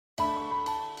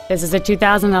This is a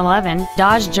 2011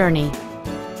 Dodge Journey.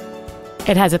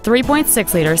 It has a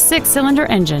 3.6-liter six-cylinder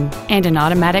engine and an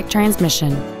automatic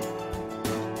transmission.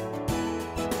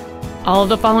 All of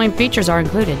the following features are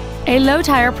included: a low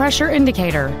tire pressure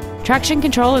indicator, traction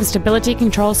control and stability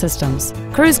control systems,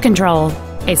 cruise control,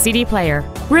 a CD player,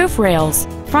 roof rails,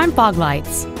 front fog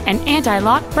lights, an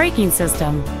anti-lock braking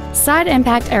system, side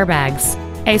impact airbags,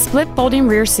 a split folding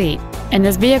rear seat, and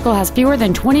this vehicle has fewer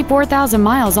than 24,000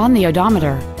 miles on the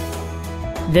odometer.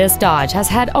 This Dodge has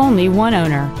had only one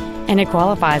owner, and it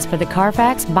qualifies for the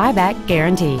Carfax buyback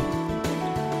guarantee.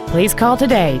 Please call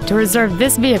today to reserve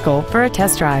this vehicle for a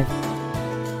test drive.